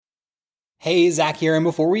Hey, Zach here, and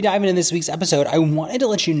before we dive into this week's episode, I wanted to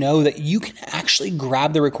let you know that you can actually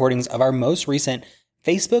grab the recordings of our most recent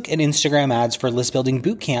Facebook and Instagram ads for List Building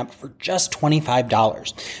Bootcamp for just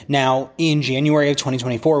 $25. Now, in January of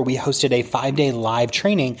 2024, we hosted a 5-day live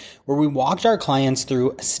training where we walked our clients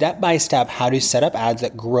through step-by-step how to set up ads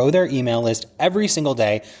that grow their email list every single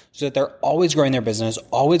day so that they're always growing their business,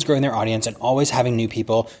 always growing their audience, and always having new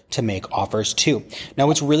people to make offers to. Now,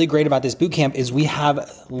 what's really great about this bootcamp is we have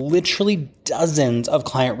literally dozens of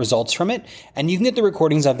client results from it, and you can get the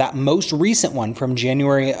recordings of that most recent one from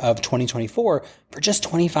January of 2024 for just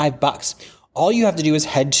 $25. All you have to do is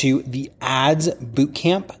head to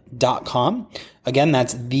theadsbootcamp.com. Again,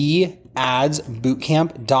 that's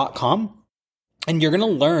theadsbootcamp.com. And you're going to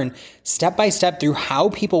learn step by step through how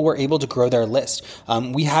people were able to grow their list.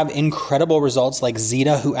 We have incredible results like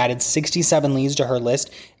Zeta, who added 67 leads to her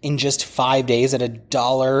list in just 5 days at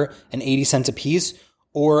 $1.80 a piece.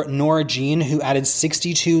 Or Nora Jean, who added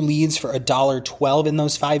 62 leads for $1.12 in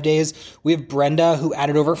those 5 days. We have Brenda, who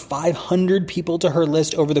added over 500 people to her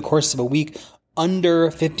list over the course of a week,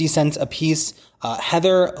 under 50 cents a piece.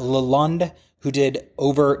 Heather Lalonde, who did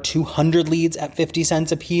over 200 leads at 50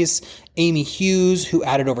 cents a piece. Amy Hughes, who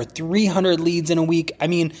added over 300 leads in a week. I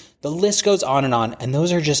mean, the list goes on, and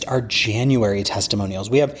those are just our January testimonials.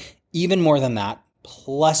 We have even more than that,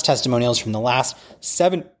 plus testimonials from the last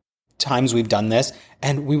 7 times we've done this,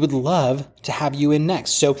 and we would love to have you in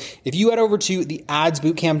next. So if you head over to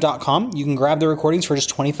theadsbootcamp.com, you can grab the recordings for just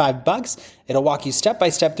 $25. It'll walk you step by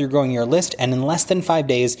step through growing your list, and in less than 5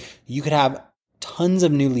 days, you could have tons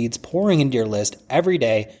of new leads pouring into your list every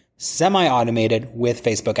day, semi-automated with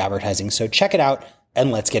Facebook advertising. So check it out,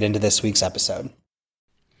 and let's get into this week's episode.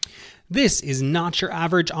 This is Not Your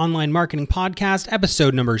Average Online Marketing Podcast,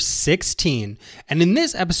 episode number 16. And in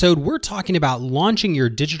this episode, we're talking about launching your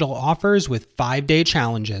digital offers with 5-day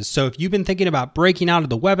challenges. So if you've been thinking about breaking out of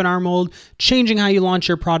the webinar mold, changing how you launch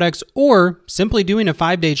your products, or simply doing a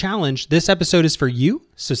 5-day challenge, this episode is for you,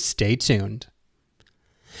 so stay tuned.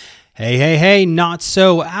 Hey, not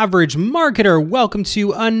so average marketer. Welcome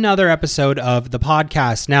to another episode of the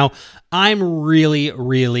podcast. Now, I'm really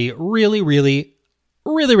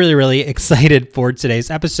excited for today's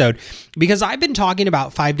episode because I've been talking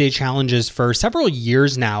about 5-day challenges for several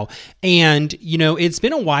years now. And, it's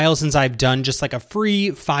been a while since I've done just like a free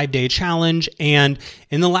 5-day challenge. And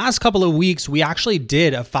in the last couple of weeks, we actually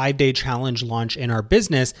did a 5-day challenge launch in our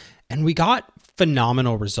business and we got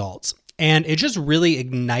phenomenal results. And it just really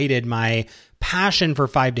ignited my passion for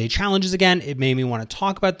 5-day challenges again. It made me want to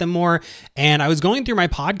talk about them more. And I was going through my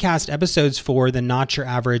podcast episodes for the Not Your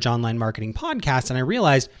Average Online Marketing Podcast, and I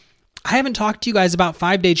realized I haven't talked to you guys about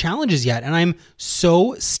 5-day challenges yet, and I'm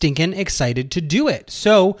so stinking excited to do it.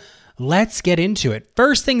 So let's get into it.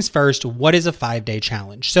 First things first, what is a 5-day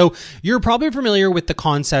challenge? So you're probably familiar with the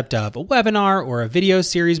concept of a webinar or a video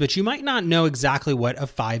series, but you might not know exactly what a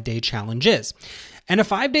 5-day challenge is. And a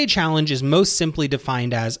 5-day challenge is most simply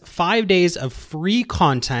defined as 5 days of free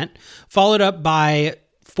content followed up by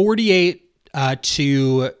 48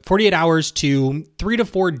 hours to 3 to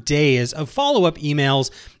 4 days of follow-up emails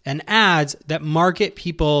and ads that market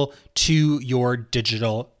people to your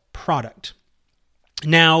digital product.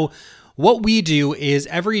 Now, what we do is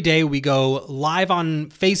every day we go live on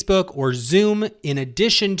Facebook or Zoom in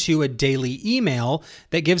addition to a daily email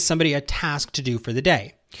that gives somebody a task to do for the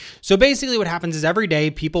day. So basically what happens is every day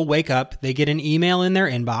people wake up, they get an email in their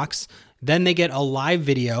inbox, then they get a live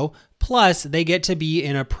video, plus they get to be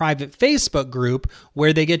in a private Facebook group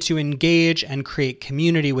where they get to engage and create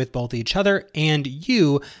community with both each other and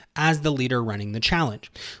you as the leader running the challenge.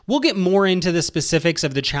 We'll get more into the specifics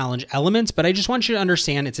of the challenge elements, but I just want you to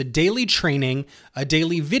understand it's a daily training, a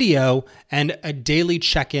daily video, and a daily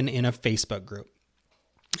check-in in a Facebook group.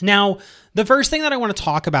 Now, the first thing that I want to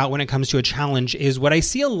talk about when it comes to a challenge is what I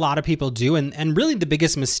see a lot of people do, and really the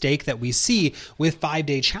biggest mistake that we see with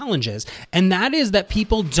 5-day challenges, and that is that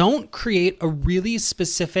people don't create a really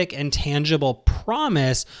specific and tangible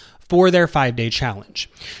promise for their 5-day challenge.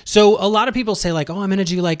 So a lot of people say like, oh, I'm going to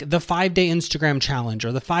do like the 5-day Instagram challenge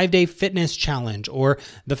or the 5-day fitness challenge or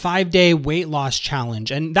the 5-day weight loss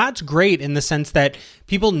challenge. And that's great in the sense that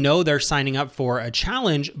people know they're signing up for a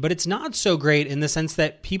challenge, but it's not so great in the sense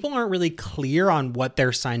that people aren't really clear on what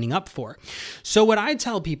they're signing up for. So what I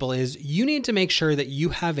tell people is you need to make sure that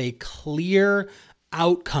you have a clear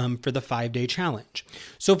outcome for the 5-day challenge.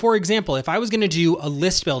 So for example, if I was going to do a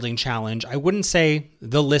list building challenge, I wouldn't say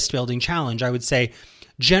the list building challenge. I would say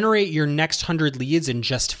generate your next 100 leads in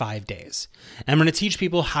just 5 days. And I'm going to teach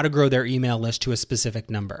people how to grow their email list to a specific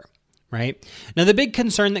number. right? Now, the big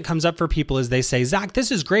concern that comes up for people is they say, Zach,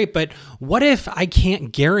 this is great, but what if I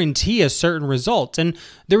can't guarantee a certain result? And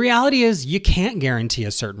the reality is you can't guarantee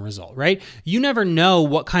a certain result, right? You never know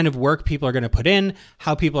what kind of work people are going to put in,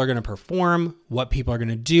 how people are going to perform, what people are going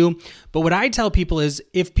to do. But what I tell people is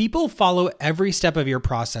if people follow every step of your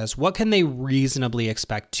process, what can they reasonably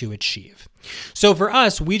expect to achieve? So for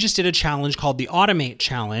us, we just did a challenge called the Automate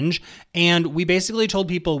Challenge, and we basically told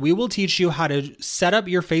people we will teach you how to set up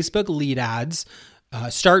your Facebook lead ads,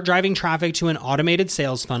 start driving traffic to an automated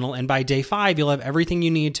sales funnel, and by day 5, you'll have everything you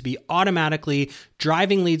need to be automatically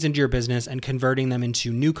driving leads into your business and converting them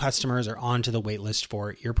into new customers or onto the waitlist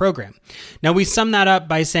for your program. Now, we sum that up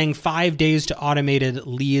by saying 5 days to automated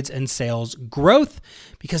leads and sales growth,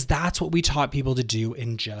 because that's what we taught people to do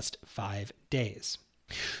in just 5 days.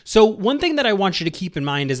 So one thing that I want you to keep in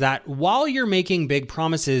mind is that while you're making big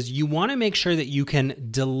promises, you want to make sure that you can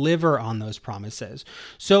deliver on those promises.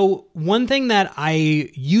 So one thing that I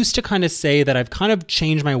used to kind of say that I've kind of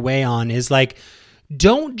changed my way on is like,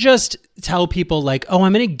 don't just tell people like, oh,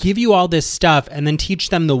 I'm going to give you all this stuff and then teach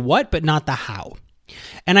them the what, but not the how.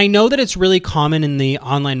 And I know that it's really common in the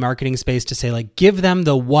online marketing space to say like, give them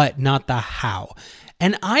the what, not the how.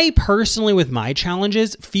 And I personally, with my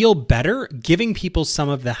challenges, feel better giving people some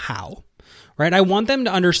of the how, right? I want them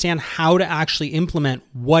to understand how to actually implement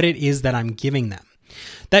what it is that I'm giving them.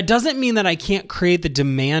 That doesn't mean that I can't create the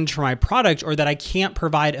demand for my product or that I can't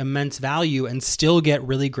provide immense value and still get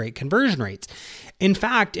really great conversion rates. In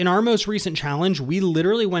fact, in our most recent challenge, we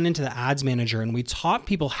literally went into the ads manager and we taught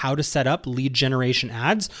people how to set up lead generation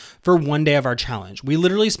ads for one day of our challenge. We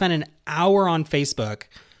literally spent an hour on Facebook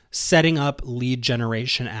setting up lead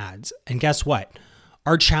generation ads. And guess what?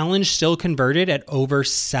 Our challenge still converted at over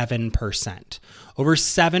 7%. Over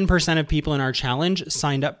 7% of people in our challenge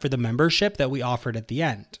signed up for the membership that we offered at the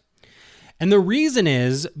end. And the reason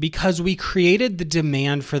is because we created the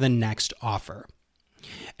demand for the next offer.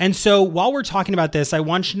 And so while we're talking about this, I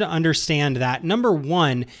want you to understand that number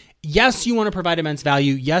one, yes, you want to provide immense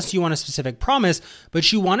value. Yes, you want a specific promise,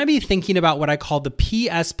 but you want to be thinking about what I call the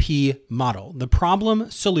PSP model, the problem,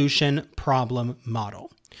 solution, problem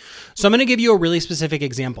model. So I'm going to give you a really specific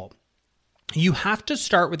example. You have to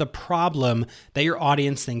start with a problem that your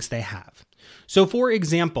audience thinks they have. So for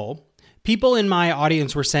example, people in my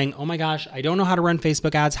audience were saying, oh my gosh, I don't know how to run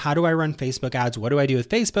Facebook ads. How do I run Facebook ads? What do I do with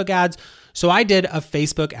Facebook ads? So I did a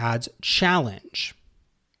Facebook ads challenge,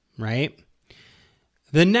 right?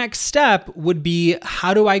 The next step would be,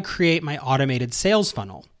 how do I create my automated sales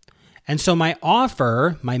funnel? And so my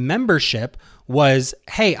offer, my membership was,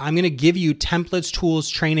 hey, I'm going to give you templates, tools,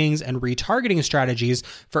 trainings, and retargeting strategies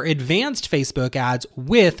for advanced Facebook ads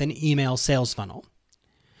with an email sales funnel.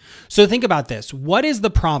 So think about this. What is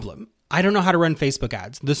the problem? I don't know how to run Facebook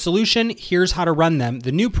ads. The solution, here's how to run them.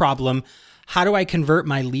 The new problem, how do I convert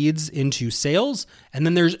my leads into sales? And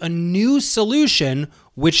then there's a new solution,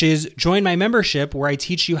 which is join my membership where I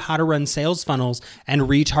teach you how to run sales funnels and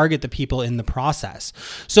retarget the people in the process.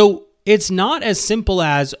 So it's not as simple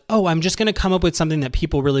as, oh, I'm just going to come up with something that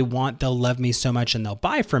people really want. They'll love me so much and they'll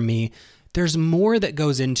buy from me. There's more that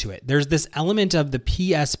goes into it. There's this element of the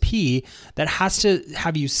PSP that has to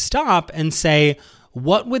have you stop and say,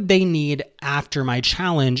 what would they need after my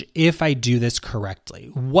challenge if I do this correctly?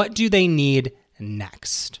 What do they need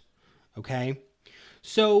next? Okay.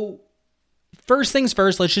 So first things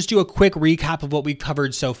first, let's just do a quick recap of what we've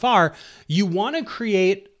covered so far. You want to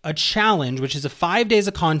create a challenge, which is 5 days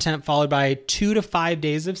of content followed by 2 to 5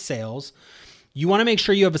 days of sales. You want to make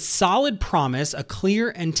sure you have a solid promise, a clear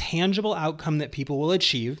and tangible outcome that people will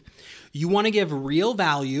achieve. You want to give real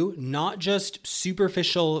value, not just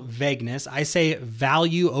superficial vagueness. I say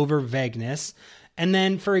value over vagueness. And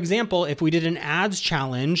then, for example, if we did an ads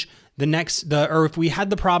challenge, if we had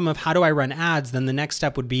the problem of how do I run ads, then the next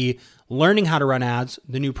step would be learning how to run ads.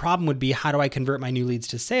 The new problem would be how do I convert my new leads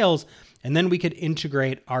to sales? And then we could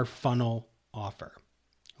integrate our funnel offer.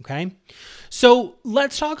 Okay. So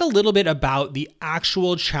let's talk a little bit about the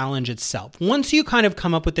actual challenge itself. Once you kind of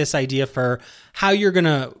come up with this idea for how you're going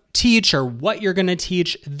to teach or what you're going to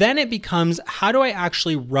teach, then it becomes, how do I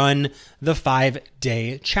actually run the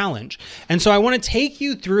 5-day challenge? And so I want to take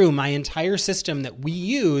you through my entire system that we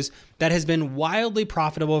use that has been wildly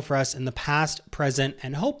profitable for us in the past, present,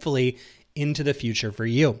 and hopefully into the future for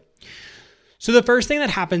you. So the first thing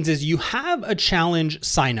that happens is you have a challenge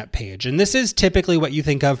sign-up page. And this is typically what you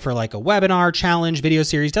think of for like a webinar, challenge, video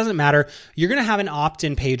series, doesn't matter. You're going to have an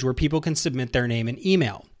opt-in page where people can submit their name and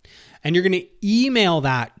email. And you're going to email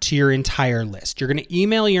that to your entire list. You're going to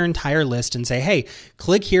email your entire list and say, hey,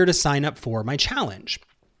 click here to sign up for my challenge.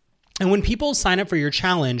 And when people sign up for your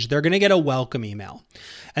challenge, they're going to get a welcome email.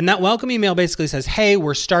 And that welcome email basically says, hey,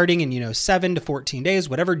 we're starting in, 7 to 14 days,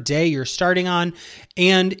 whatever day you're starting on.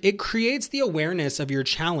 And it creates the awareness of your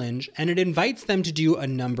challenge and it invites them to do a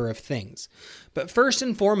number of things. But first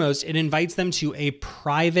and foremost, it invites them to a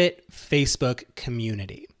private Facebook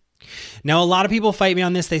community. Now, a lot of people fight me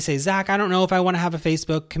on this. They say, Zach, I don't know if I want to have a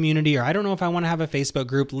Facebook community or I don't know if I want to have a Facebook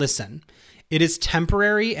group. Listen, it is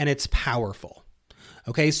temporary and it's powerful.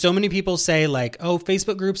 Okay, so many people say like, oh,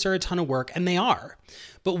 Facebook groups are a ton of work, and they are.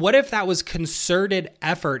 But what if that was concerted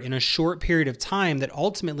effort in a short period of time that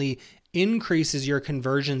ultimately increases your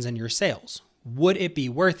conversions and your sales? Would it be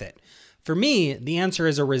worth it? For me, the answer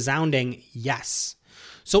is a resounding yes.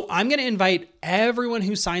 So I'm going to invite everyone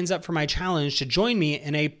who signs up for my challenge to join me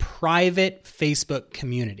in a private Facebook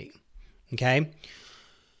community. Okay?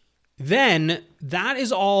 Then that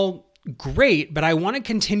is all great, but I want to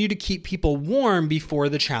continue to keep people warm before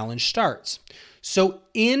the challenge starts. So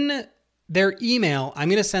in their email, I'm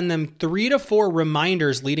going to send them 3 to 4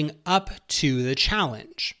 reminders leading up to the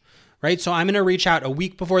challenge, right? So I'm going to reach out a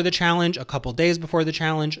week before the challenge, a couple days before the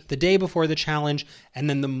challenge, the day before the challenge, and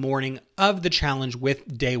then the morning of the challenge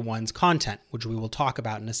with day one's content, which we will talk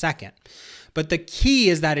about in a second. But the key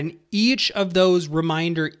is that in each of those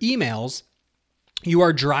reminder emails, you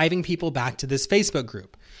are driving people back to this Facebook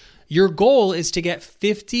group. Your goal is to get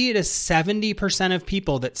 50 to 70% of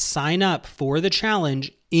people that sign up for the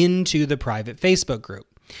challenge into the private Facebook group.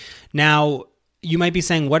 Now, you might be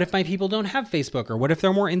saying, what if my people don't have Facebook? Or what if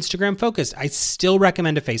they're more Instagram focused? I still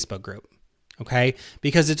recommend a Facebook group, okay?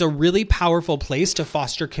 Because it's a really powerful place to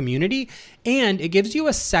foster community and it gives you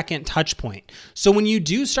a second touch point. So when you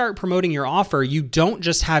do start promoting your offer, you don't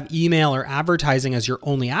just have email or advertising as your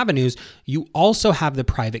only avenues, you also have the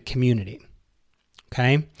private community.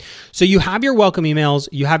 Okay, so you have your welcome emails,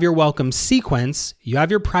 you have your welcome sequence, you have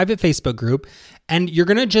your private Facebook group, and you're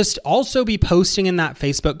going to just also be posting in that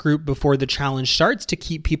Facebook group before the challenge starts to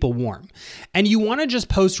keep people warm. And you want to just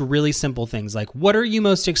post really simple things like, what are you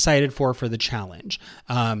most excited for the challenge?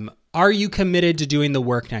 Are you committed to doing the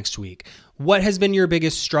work next week? What has been your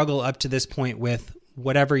biggest struggle up to this point with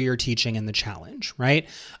whatever you're teaching in the challenge, right?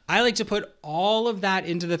 I like to put all of that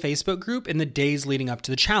into the Facebook group in the days leading up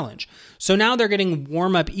to the challenge. So now they're getting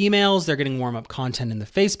warm-up emails, they're getting warm-up content in the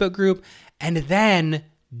Facebook group, and then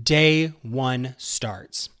day one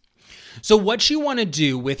starts. So what you want to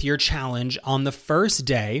do with your challenge on the first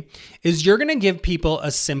day is you're going to give people a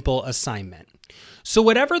simple assignment. So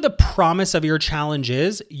whatever the promise of your challenge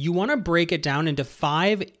is, you want to break it down into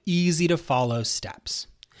 5 easy to follow steps.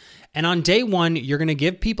 And on day one, you're going to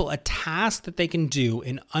give people a task that they can do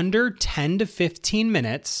in under 10 to 15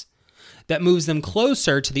 minutes that moves them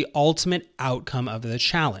closer to the ultimate outcome of the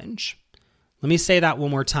challenge. Let me say that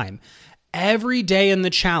one more time. Every day in the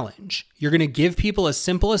challenge, you're going to give people a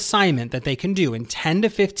simple assignment that they can do in 10 to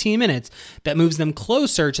 15 minutes that moves them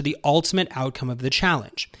closer to the ultimate outcome of the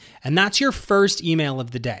challenge. And that's your first email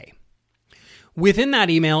of the day. Within that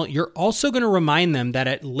email, you're also going to remind them that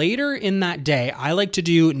at later in that day, I like to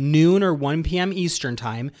do noon or 1 p.m. Eastern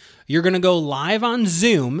time, you're going to go live on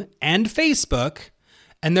Zoom and Facebook,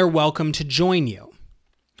 and they're welcome to join you.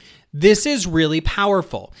 This is really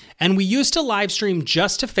powerful. And we used to live stream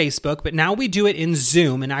just to Facebook, but now we do it in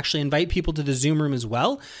Zoom and actually invite people to the Zoom room as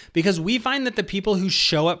well, because we find that the people who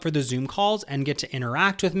show up for the Zoom calls and get to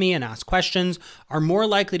interact with me and ask questions are more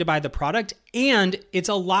likely to buy the product. And it's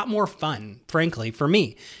a lot more fun, frankly, for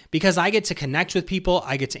me, because I get to connect with people,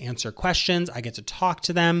 I get to answer questions, I get to talk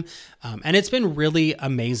to them, and it's been really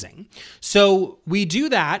amazing. So we do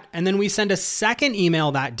that, and then we send a second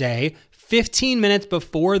email that day 15 minutes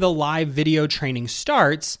before the live video training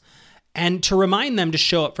starts, and to remind them to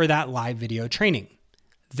show up for that live video training.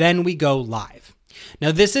 Then we go live.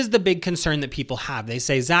 Now, this is the big concern that people have. They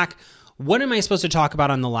say, Zach, what am I supposed to talk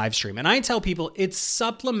about on the live stream? And I tell people it's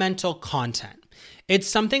supplemental content. It's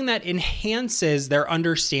something that enhances their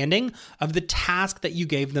understanding of the task that you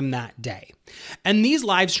gave them that day. And these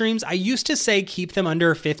live streams, I used to say keep them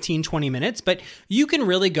under 15, 20 minutes, but you can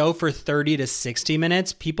really go for 30 to 60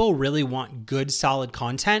 minutes. People really want good, solid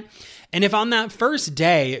content. And if on that first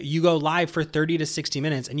day you go live for 30 to 60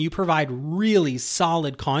 minutes and you provide really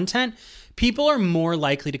solid content, people are more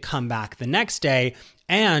likely to come back the next day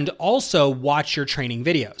and also watch your training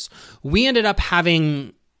videos. We ended up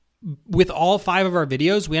having, with all 5 of our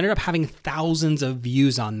videos, we ended up having thousands of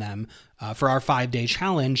views on them for our 5-day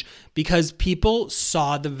challenge because people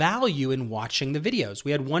saw the value in watching the videos.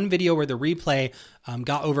 We had one video where the replay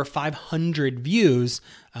got over 500 views,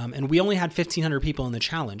 and we only had 1,500 people in the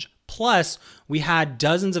challenge. Plus, we had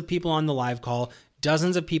dozens of people on the live call,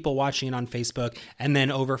 dozens of people watching it on Facebook, and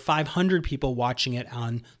then over 500 people watching it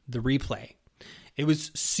on the replay. It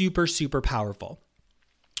was super, super powerful.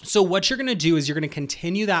 So what you're going to do is you're going to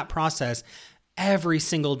continue that process every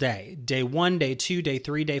single day. Day 1, day 2, day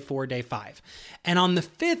 3, day 4, day 5. And on the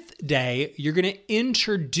 5th day, you're going to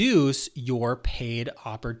introduce your paid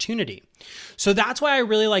opportunity. So that's why I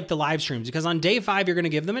really like the live streams, because on day 5, you're going to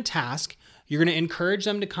give them a task. You're going to encourage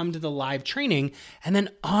them to come to the live training. And then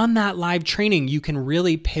on that live training, you can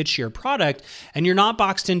really pitch your product, and you're not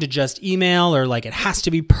boxed into just email or like it has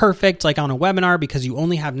to be perfect like on a webinar because you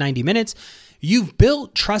only have 90 minutes. You've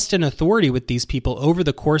built trust and authority with these people over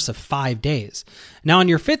the course of 5 days. Now, on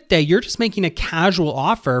your 5th day, you're just making a casual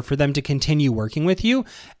offer for them to continue working with you.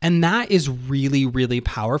 And that is really, really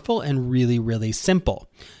powerful and really, really simple.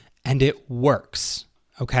 And it works.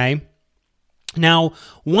 Okay. Now,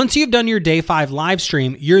 once you've done your day 5 live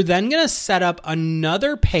stream, you're then going to set up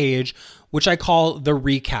another page, which I call the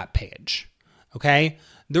recap page. Okay.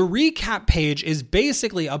 The recap page is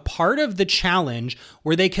basically a part of the challenge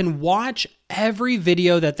where they can watch every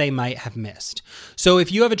video that they might have missed. So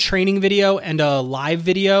if you have a training video and a live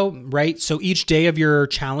video, right? So each day of your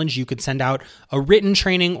challenge, you could send out a written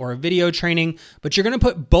training or a video training, but you're going to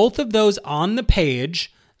put both of those on the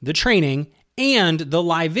page, the training and the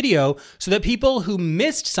live video, so that people who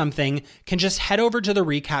missed something can just head over to the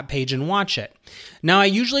recap page and watch it. Now, I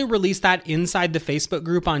usually release that inside the Facebook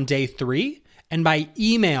group on day 3. And by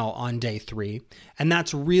email on day 3. And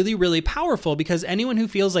that's really, really powerful because anyone who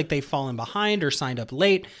feels like they've fallen behind or signed up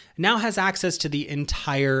late now has access to the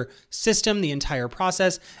entire system, the entire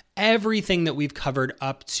process, everything that we've covered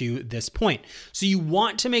up to this point. So you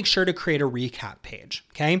want to make sure to create a recap page,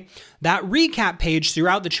 okay? That recap page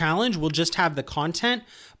throughout the challenge will just have the content,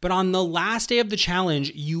 but on the last day of the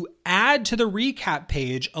challenge, you add to the recap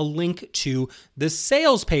page a link to the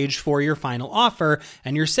sales page for your final offer,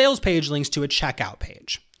 and your sales page links to a checkout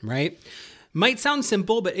page, right? Might sound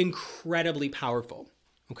simple, but incredibly powerful,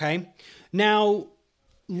 okay? Now,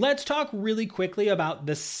 let's talk really quickly about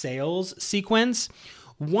the sales sequence.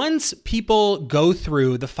 Once people go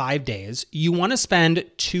through the 5 days, you want to spend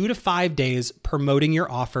 2 to 5 days promoting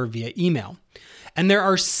your offer via email. And there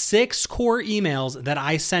are 6 core emails that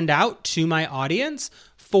I send out to my audience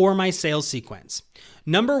for my sales sequence.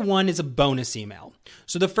 Number 1 is a bonus email.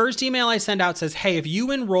 So the first email I send out says, hey, if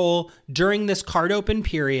you enroll during this card open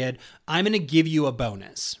period, I'm going to give you a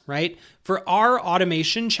bonus, right? For our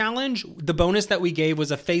automation challenge, the bonus that we gave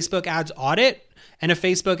was a Facebook ads audit and a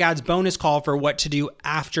Facebook ads bonus call for what to do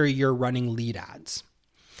after you're running lead ads.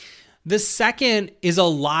 The second is a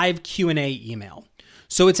live Q&A email.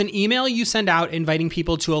 So it's an email you send out inviting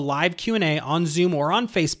people to a live Q&A on Zoom or on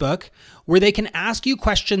Facebook where they can ask you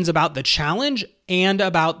questions about the challenge and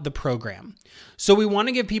about the program. So we want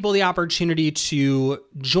to give people the opportunity to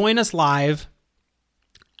join us live,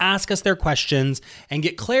 ask us their questions, and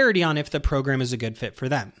get clarity on if the program is a good fit for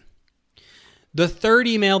them. The third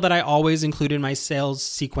email that I always include in my sales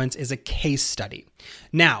sequence is a case study.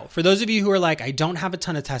 Now, for those of you who are like, I don't have a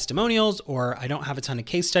ton of testimonials or I don't have a ton of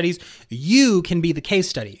case studies, you can be the case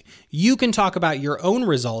study. You can talk about your own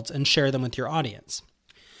results and share them with your audience.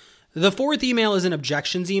 The fourth email is an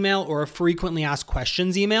objections email or a frequently asked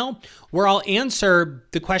questions email where I'll answer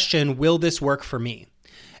the question, will this work for me?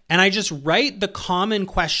 And I just write the common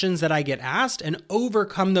questions that I get asked and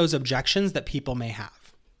overcome those objections that people may have.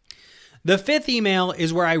 The fifth email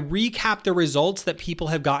is where I recap the results that people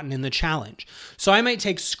have gotten in the challenge. So I might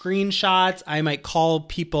take screenshots, I might call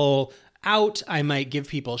people out, I might give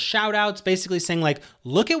people shout outs, basically saying like,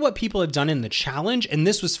 look at what people have done in the challenge and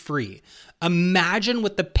this was free. Imagine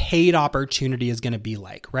what the paid opportunity is going to be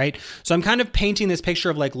like, right? So I'm kind of painting this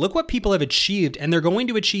picture of like, look what people have achieved and they're going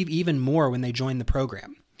to achieve even more when they join the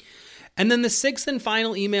program. And then the sixth and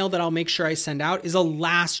final email that I'll make sure I send out is a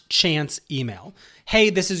last chance email. Hey,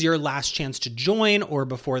 this is your last chance to join or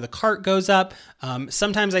before the cart goes up.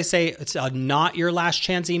 Sometimes I say it's not your last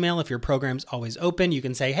chance email. If your program's always open, you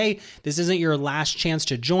can say, hey, this isn't your last chance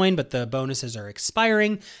to join, but the bonuses are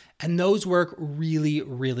expiring. And those work really,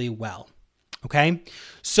 really well. Okay,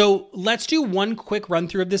 so let's do one quick run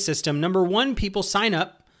through of the system. Number 1, people sign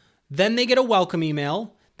up, then they get a welcome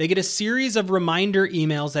email. They get a series of reminder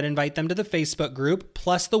emails that invite them to the Facebook group,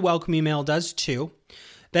 plus the welcome email does too.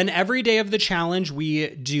 Then every day of the challenge, we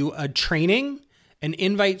do a training, an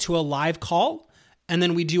invite to a live call, and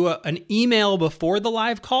then we do an email before the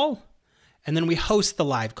live call, and then we host the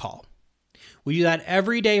live call. We do that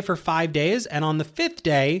every day for 5 days, and on the 5th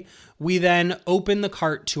day, we then open the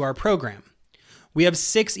cart to our program. We have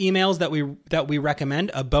 6 emails that we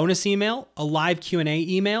recommend: a bonus email, a live Q&A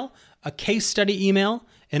email, a case study email,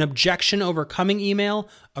 an objection overcoming email,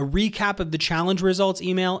 a recap of the challenge results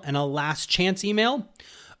email, and a last chance email.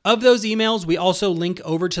 Of those emails, we also link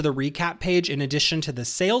over to the recap page in addition to the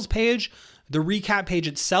sales page. The recap page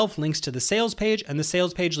itself links to the sales page, and the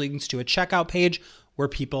sales page links to a checkout page where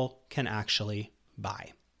people can actually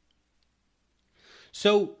buy.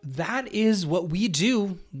 So that is what we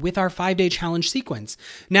do with our 5-day challenge sequence.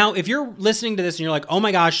 Now, if you're listening to this and you're like, oh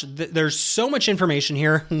my gosh, there's so much information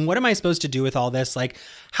here. What am I supposed to do with all this? Like,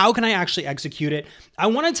 how can I actually execute it? I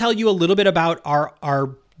want to tell you a little bit about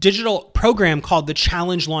our digital program called the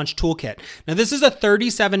Challenge Launch Toolkit. Now, this is a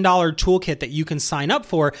 $37 toolkit that you can sign up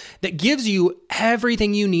for that gives you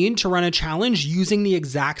everything you need to run a challenge using the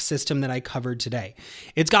exact system that I covered today.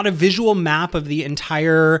 It's got a visual map of the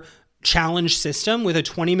entire challenge system with a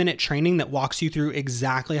 20-minute training that walks you through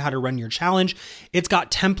exactly how to run your challenge. It's got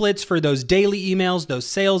templates for those daily emails, those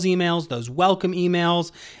sales emails, those welcome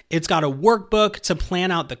emails. It's got a workbook to plan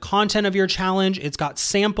out the content of your challenge. It's got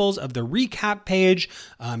samples of the recap page.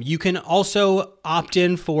 You can also opt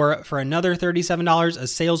in for another $37, a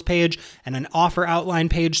sales page and an offer outline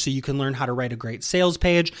page so you can learn how to write a great sales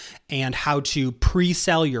page and how to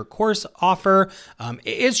pre-sell your course offer.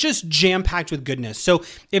 It's just jam-packed with goodness. So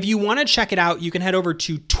if you want to check it out, you can head over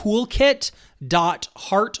to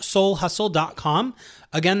toolkit.heartsoulhustle.com.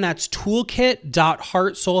 Again, that's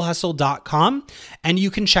toolkit.heartsoulhustle.com, and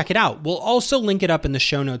you can check it out. We'll also link it up in the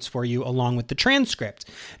show notes for you along with the transcript.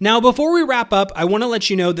 Now, before we wrap up, I want to let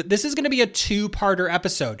you know that this is going to be a two-parter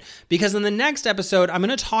episode because in the next episode, I'm going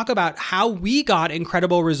to talk about how we got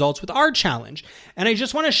incredible results with our challenge. And I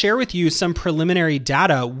just want to share with you some preliminary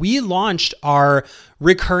data. We launched our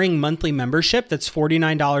recurring monthly membership that's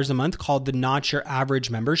 $49 a month called the Not Your Average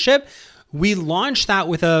membership. We launched that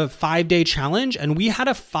with a 5-day challenge and we had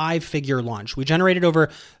a 5-figure launch. We generated over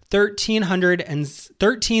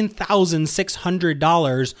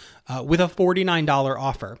 $13,600 with a $49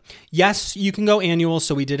 offer. Yes, you can go annual.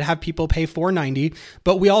 So we did have people pay $490,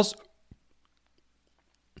 but we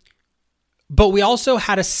also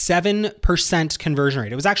had a 7% conversion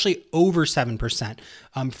rate. It was actually over 7%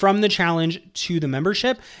 from the challenge to the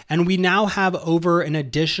membership. And we now have over an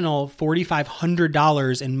additional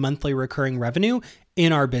 $4,500 in monthly recurring revenue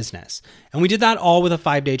in our business. And we did that all with a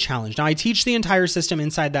 5-day challenge. Now, I teach the entire system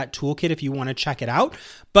inside that toolkit if you want to check it out.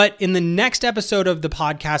 But in the next episode of the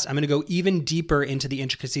podcast, I'm going to go even deeper into the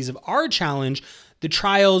intricacies of our challenge, the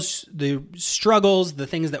trials, the struggles, the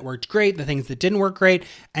things that worked great, the things that didn't work great,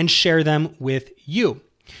 and share them with you.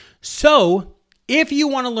 So if you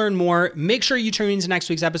want to learn more, make sure you tune into next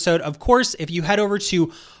week's episode. Of course, if you head over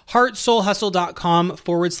to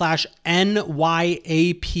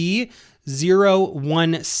heartsoulhustle.com/NYAP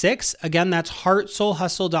 016. Again, that's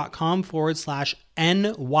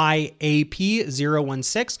heartsoulhustle.com/NYAP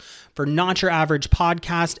 016 for Not Your Average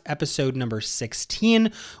Podcast, episode number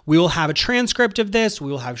 16. We will have a transcript of this.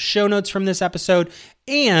 We will have show notes from this episode,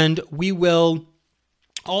 and we will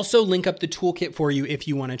also link up the toolkit for you if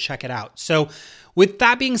you want to check it out. So with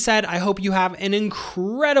that being said, I hope you have an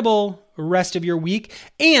incredible rest of your week.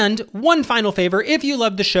 And one final favor, if you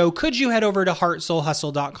love the show, could you head over to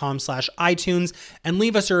heartsoulhustle.com/iTunes and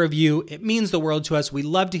leave us a review? It means the world to us. We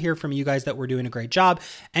love to hear from you guys that we're doing a great job.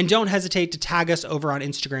 And don't hesitate to tag us over on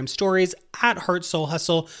Instagram stories at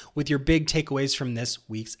heartsoulhustle with your big takeaways from this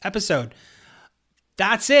week's episode.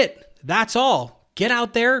 That's it. That's all. Get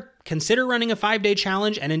out there, consider running a 5-day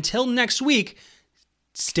challenge, and until next week,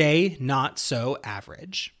 stay not so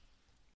average.